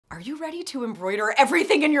Are you ready to embroider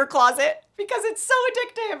everything in your closet? Because it's so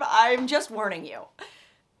addictive. I'm just warning you.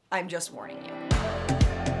 I'm just warning you.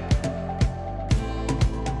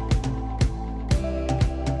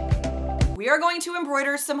 We are going to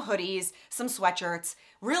embroider some hoodies, some sweatshirts,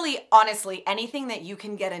 really, honestly, anything that you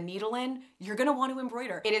can get a needle in, you're gonna want to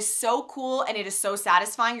embroider. It is so cool and it is so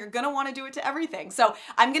satisfying. You're gonna wanna do it to everything. So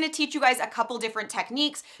I'm gonna teach you guys a couple different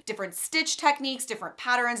techniques, different stitch techniques, different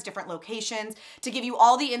patterns, different locations to give you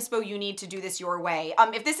all the inspo you need to do this your way.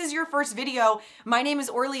 If this is your first video, my name is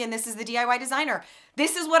Orly and this is the DIY Designer.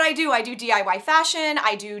 This is what I do. I do DIY fashion,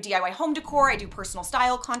 I do DIY home decor, I do personal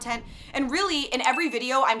style content, and really in every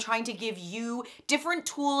video, I'm trying to give you different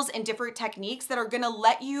tools and different techniques that are gonna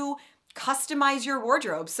let you customize your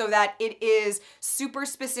wardrobe so that it is super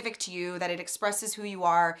specific to you, that it expresses who you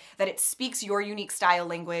are, that it speaks your unique style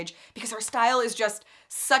language, because our style is just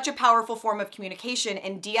such a powerful form of communication,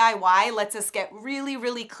 and DIY lets us get really,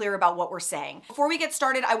 really clear about what we're saying. Before we get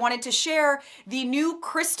started, I wanted to share the new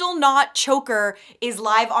crystal knot choker is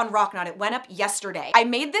live on Rock Knot. It went up yesterday. I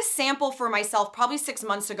made this sample for myself probably 6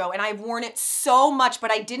 months ago, and I've worn it so much,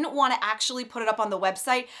 but I didn't want to actually put it up on the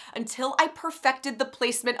website until I perfected the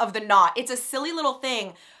placement of the knot. It's a silly little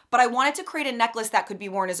thing, but I wanted to create a necklace that could be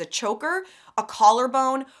worn as a choker, a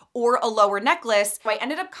collarbone, or a lower necklace. So I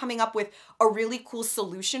ended up coming up with a really cool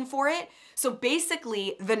solution for it. So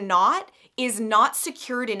basically, the knot is not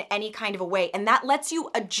secured in any kind of a way, and that lets you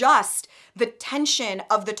adjust the tension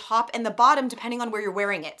of the top and the bottom depending on where you're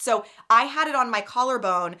wearing it. So I had it on my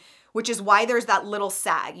collarbone, which is why there's that little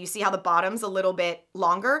sag. You see how the bottom's a little bit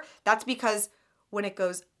longer? That's because when it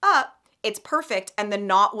goes up, it's perfect and the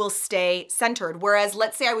knot will stay centered. Whereas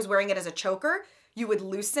let's say I was wearing it as a choker, you would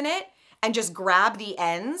loosen it and just grab the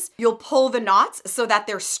ends. You'll pull the knots so that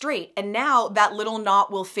they're straight. And now that little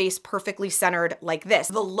knot will face perfectly centered like this.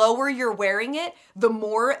 The lower you're wearing it, the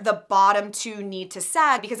more the bottom two need to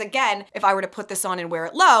sag. Because again, if I were to put this on and wear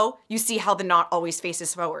it low, you see how the knot always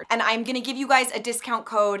faces forward. And I'm gonna give you guys a discount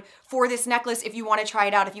code for this necklace if you wanna try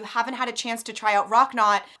it out. If you haven't had a chance to try out Rock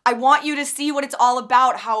Knot, I want you to see what it's all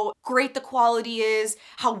about, how great the quality is,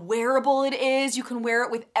 how wearable it is. You can wear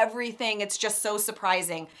it with everything. It's just so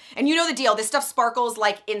surprising. And you know the deal. This stuff sparkles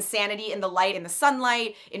like insanity in the light, in the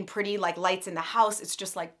sunlight, in pretty like lights in the house. It's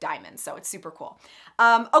just like diamonds. So it's super cool.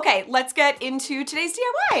 Okay, let's get into today's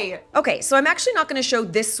DIY. Okay, so I'm actually not gonna show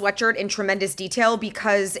this sweatshirt in tremendous detail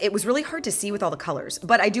because it was really hard to see with all the colors,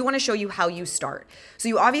 but I do wanna show you how you start. So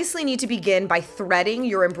you obviously need to begin by threading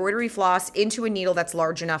your embroidery floss into a needle that's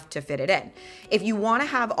large enough to fit it in. If you wanna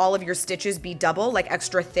have all of your stitches be double, like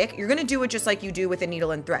extra thick, you're gonna do it just like you do with a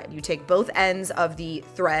needle and thread. You take both ends of the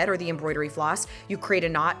thread or the embroidery floss, you create a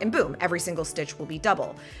knot, and boom, every single stitch will be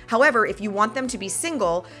double. However, if you want them to be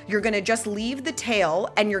single, you're gonna just leave the tail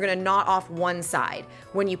and you're gonna knot off one side.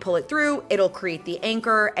 When you pull it through, it'll create the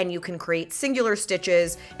anchor and you can create singular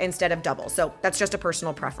stitches instead of double. So that's just a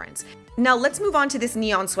personal preference. Now let's move on to this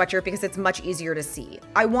neon sweatshirt because it's much easier to see.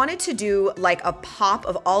 I wanted to do like a pop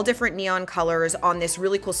of all different neon colors on this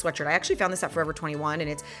really cool sweatshirt. I actually found this at Forever 21 and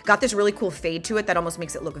it's got this really cool fade to it that almost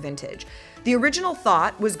makes it look vintage. The original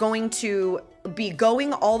thought was going to be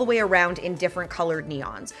going all the way around in different colored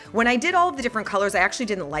neons. When I did all of the different colors, I actually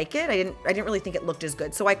didn't like it. I didn't really think it looked as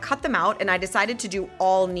good. So I cut them out and I decided to do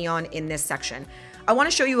all neon in this section. I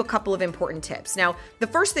wanna show you a couple of important tips. Now, the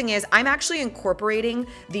first thing is I'm actually incorporating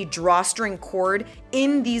the drawstring cord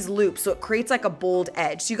in these loops so it creates like a bold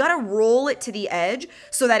edge. So you gotta roll it to the edge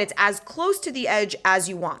so that it's as close to the edge as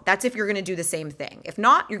you want. That's if you're gonna do the same thing. If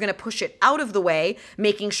not, you're gonna push it out of the way,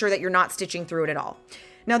 making sure that you're not stitching through it at all.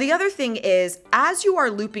 Now the other thing is, as you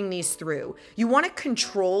are looping these through, you want to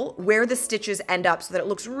control where the stitches end up so that it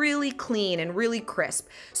looks really clean and really crisp.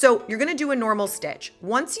 So you're going to do a normal stitch.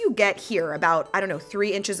 Once you get here about, I don't know,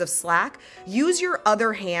 3 inches of slack, use your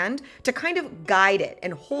other hand to kind of guide it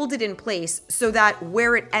and hold it in place so that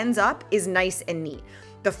where it ends up is nice and neat.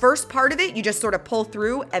 The first part of it, you just sort of pull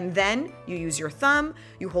through and then you use your thumb,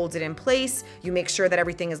 you hold it in place, you make sure that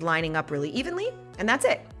everything is lining up really evenly, and that's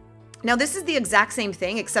it. Now this is the exact same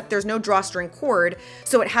thing, except there's no drawstring cord,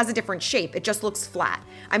 so it has a different shape. It just looks flat.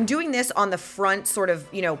 I'm doing this on the front sort of,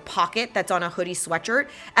 pocket that's on a hoodie sweatshirt,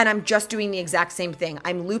 and I'm just doing the exact same thing.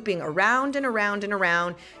 I'm looping around and around and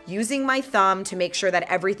around, using my thumb to make sure that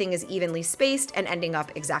everything is evenly spaced and ending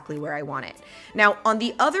up exactly where I want it. Now, on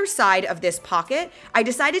the other side of this pocket, I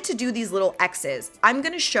decided to do these little X's. I'm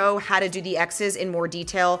gonna show how to do the X's in more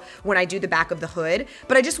detail when I do the back of the hood,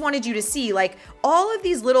 but I just wanted you to see like all of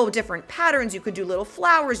these little different patterns. You could do little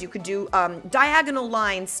flowers, you could do diagonal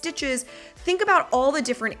lines, stitches. Think about all the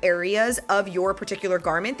different areas of your particular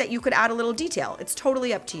garment that you could add a little detail. It's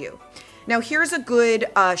totally up to you. Now here's a good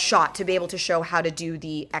shot to be able to show how to do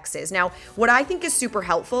the X's. Now, what I think is super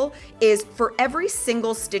helpful is for every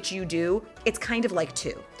single stitch you do, it's kind of like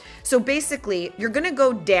 2. So basically, you're gonna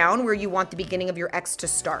go down where you want the beginning of your X to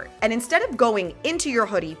start. And instead of going into your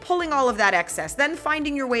hoodie, pulling all of that excess, then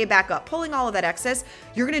finding your way back up, pulling all of that excess,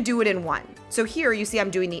 you're gonna do it in 1. So here you see I'm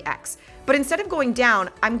doing the X. But instead of going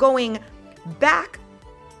down, I'm going back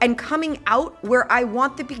and coming out where I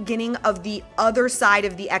want the beginning of the other side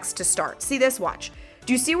of the X to start. See this? Watch.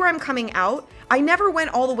 Do you see where I'm coming out? I never went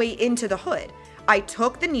all the way into the hood. I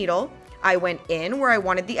took the needle, I went in where I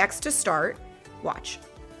wanted the X to start. Watch.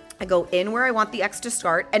 I go in where I want the X to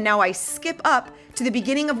start, and now I skip up to the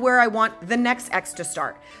beginning of where I want the next X to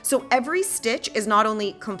start. So every stitch is not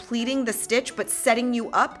only completing the stitch, but setting you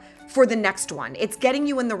up for the next one. It's getting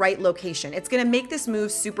you in the right location. It's gonna make this move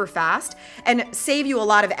super fast and save you a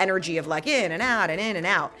lot of energy of like in and out and in and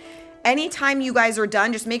out. Anytime you guys are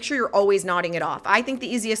done, just make sure you're always knotting it off. I think the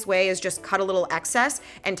easiest way is just cut a little excess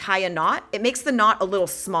and tie a knot. It makes the knot a little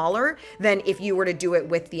smaller than if you were to do it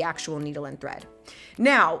with the actual needle and thread.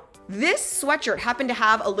 Now, this sweatshirt happened to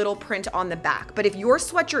have a little print on the back, but if your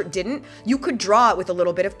sweatshirt didn't, you could draw it with a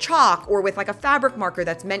little bit of chalk or with like a fabric marker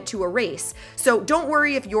that's meant to erase. So don't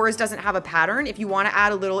worry if yours doesn't have a pattern. If you want to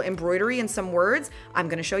add a little embroidery and some words, I'm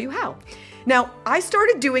going to show you how. Now, I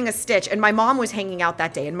started doing a stitch and my mom was hanging out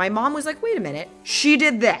that day and my mom was like, wait a minute, she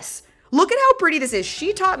did this. Look at how pretty this is.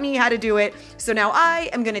 She taught me how to do it. So now I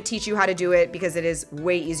am going to teach you how to do it because it is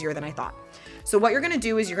way easier than I thought. So what you're gonna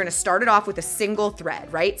do is you're gonna start it off with a single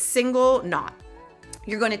thread, right? Single knot.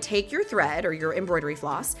 You're gonna take your thread or your embroidery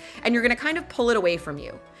floss and you're gonna kind of pull it away from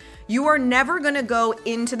you. You are never gonna go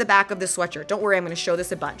into the back of the sweatshirt. Don't worry, I'm gonna show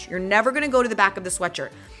this a bunch. You're never gonna go to the back of the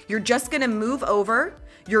sweatshirt. You're just gonna move over.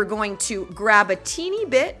 You're going to grab a teeny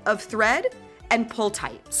bit of thread and pull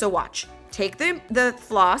tight. So watch, take the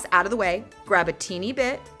floss out of the way, grab a teeny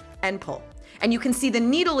bit and pull. And you can see the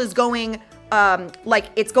needle is going like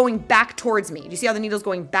it's going back towards me. Do you see how the needle's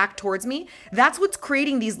going back towards me? That's what's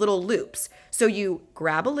creating these little loops. So you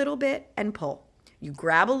grab a little bit and pull. You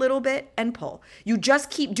grab a little bit and pull. You just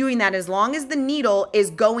keep doing that as long as the needle is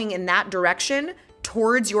going in that direction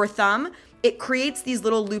towards your thumb. It creates these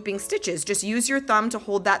little looping stitches. Just use your thumb to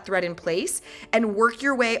hold that thread in place and work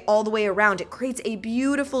your way all the way around. It creates a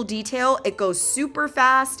beautiful detail. It goes super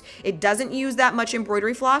fast. It doesn't use that much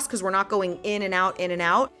embroidery floss because we're not going in and out, in and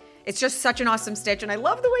out. It's just such an awesome stitch and I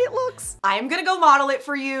love the way it looks. I'm gonna go model it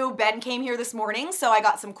for you. Ben came here this morning, so I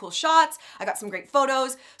got some cool shots. I got some great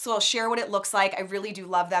photos, so I'll share what it looks like. I really do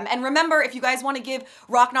love them. And remember, if you guys wanna give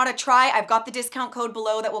Rock Knot a try, I've got the discount code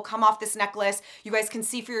below that will come off this necklace. You guys can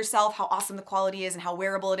see for yourself how awesome the quality is and how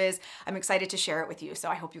wearable it is. I'm excited to share it with you, so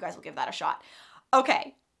I hope you guys will give that a shot.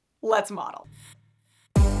 Okay, let's model.